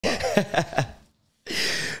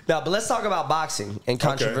No, but let's talk about boxing and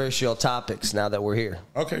controversial topics now that we're here.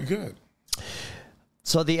 Okay, good.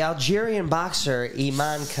 So the Algerian boxer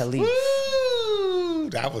Imane Khelif. Woo,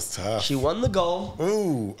 that was tough. She won the gold.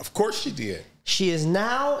 Ooh, of course she did. She is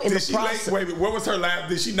now in the process. Wait, what was her last?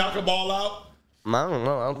 Did she knock a ball out? I don't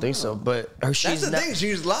know. I don't think so. But that's the thing.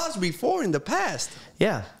 She's lost before in the past.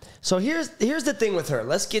 Yeah. So here's the thing with her.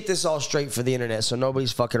 Let's get this all straight for the internet so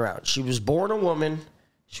nobody's fucking around. She was born a woman.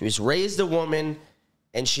 She was raised a woman.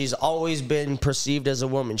 And she's always been perceived as a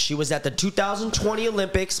woman. She was at the 2020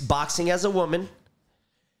 Olympics boxing as a woman.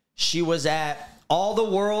 She was at all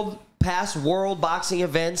the past world boxing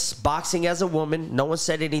events boxing as a woman. No one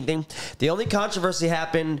said anything. The only controversy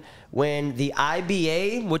happened when the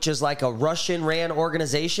IBA, which is like a Russian-ran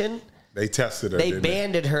organization, they tested her. They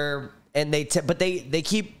banned her, and they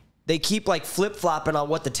keep like flip-flopping on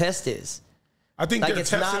what the test is. I think they're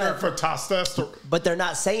testing her for testosterone. But they're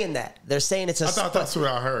not saying that. They're saying it's a... I thought that's what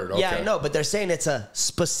I heard. Okay. Yeah, I know, but they're saying it's a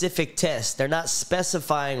specific test. They're not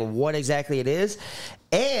specifying what exactly it is.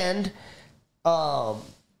 And like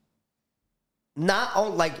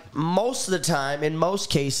most of the time, in most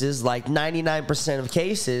cases, like 99% of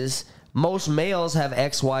cases, most males have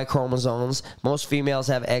XY chromosomes. Most females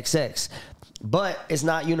have XX. But it's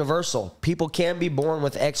not universal. People can be born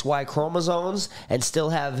with XY chromosomes and still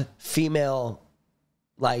have female...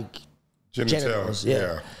 like genitals.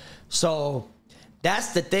 Yeah. So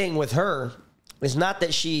that's the thing with her. It's not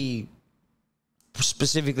that she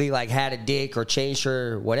specifically like had a dick or changed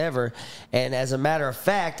her whatever. And as a matter of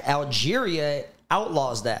fact, Algeria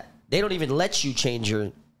outlaws that. They don't even let you change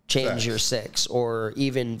your sex or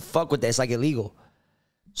even fuck with that. It's like illegal.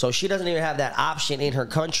 So she doesn't even have that option in her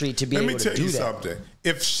country to be able to do that. Let me tell you something.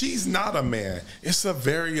 If she's not a man, it's a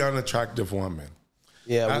very unattractive woman.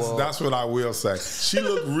 Yeah, that's what I will say. She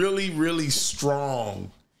looked really, really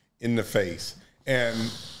strong in the face.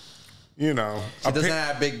 And, you know. She doesn't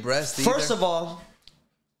have big breasts either. First of all,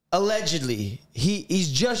 allegedly,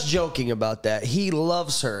 he's just joking about that. He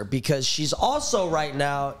loves her because she's also right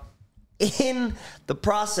now in the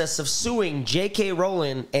process of suing J.K.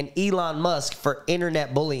 Rowling and Elon Musk for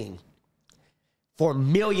internet bullying for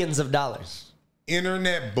millions of dollars.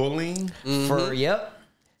 Internet bullying? Mm-hmm. Yep.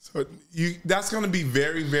 So that's going to be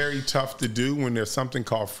very, very tough to do when there's something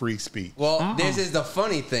called free speech. Well, this is the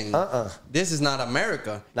funny thing. This is not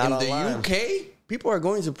America. In the UK, people are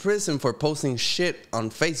going to prison for posting shit on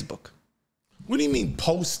Facebook. What do you mean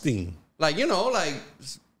posting? Like, you know, like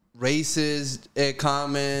racist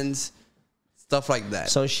comments, stuff like that.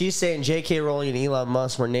 So she's saying J.K. Rowling and Elon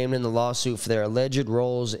Musk were named in the lawsuit for their alleged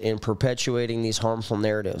roles in perpetuating these harmful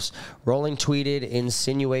narratives. Rowling tweeted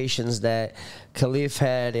insinuations that Khelif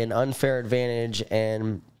had an unfair advantage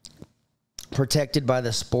and protected by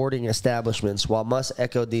the sporting establishments, while Musk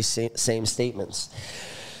echoed these same statements.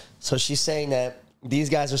 So she's saying that these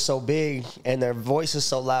guys are so big and their voice is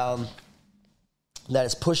so loud that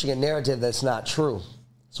it's pushing a narrative that's not true.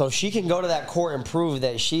 So if she can go to that court and prove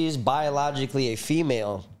that she's biologically a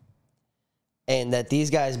female and that these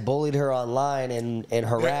guys bullied her online and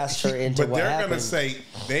harassed her into what happened. But they're going to say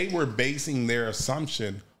they were basing their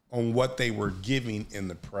assumption on what they were giving in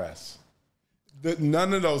the press.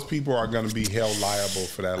 None of those people are going to be held liable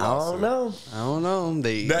for that lawsuit. I don't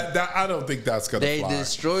know. I don't think that's going to fly. They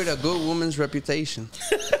destroyed a good woman's reputation.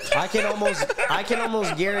 I can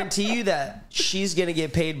almost guarantee you that she's going to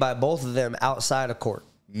get paid by both of them outside of court.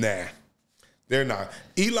 Nah, they're not.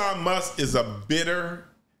 Elon Musk is a bitter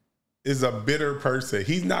person.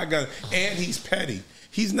 He's not gonna, and he's petty.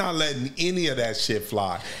 He's not letting any of that shit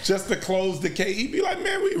fly. Just to close the case, he'd be like,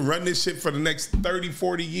 man, we run this shit for the next 30,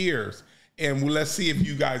 40 years. And let's see if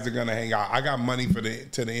you guys are gonna hang out. I got money to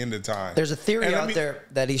the end of time. There's a theory out there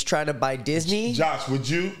that he's trying to buy Disney. Josh, would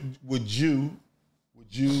you?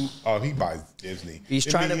 Oh, he buys Disney. He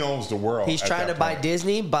owns the world. He's trying to buy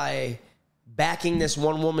Disney by backing this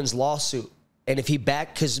one woman's lawsuit. And if he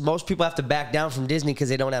because most people have to back down from Disney because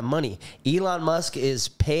they don't have money. Elon Musk is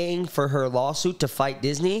paying for her lawsuit to fight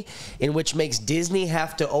Disney, in which makes Disney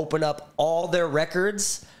have to open up all their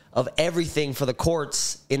records of everything for the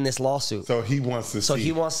courts in this lawsuit. So he wants to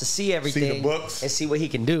see everything, see the books, and see what he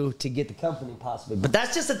can do to get the company possibly. But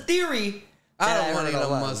that's just a theory. I don't want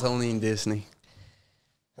Elon Musk owning Disney.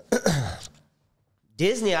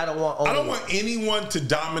 Disney, I don't want anyone to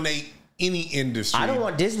dominate any industry. I don't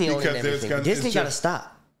want Disney owning everything. Disney got to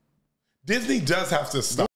stop. Disney does have to stop.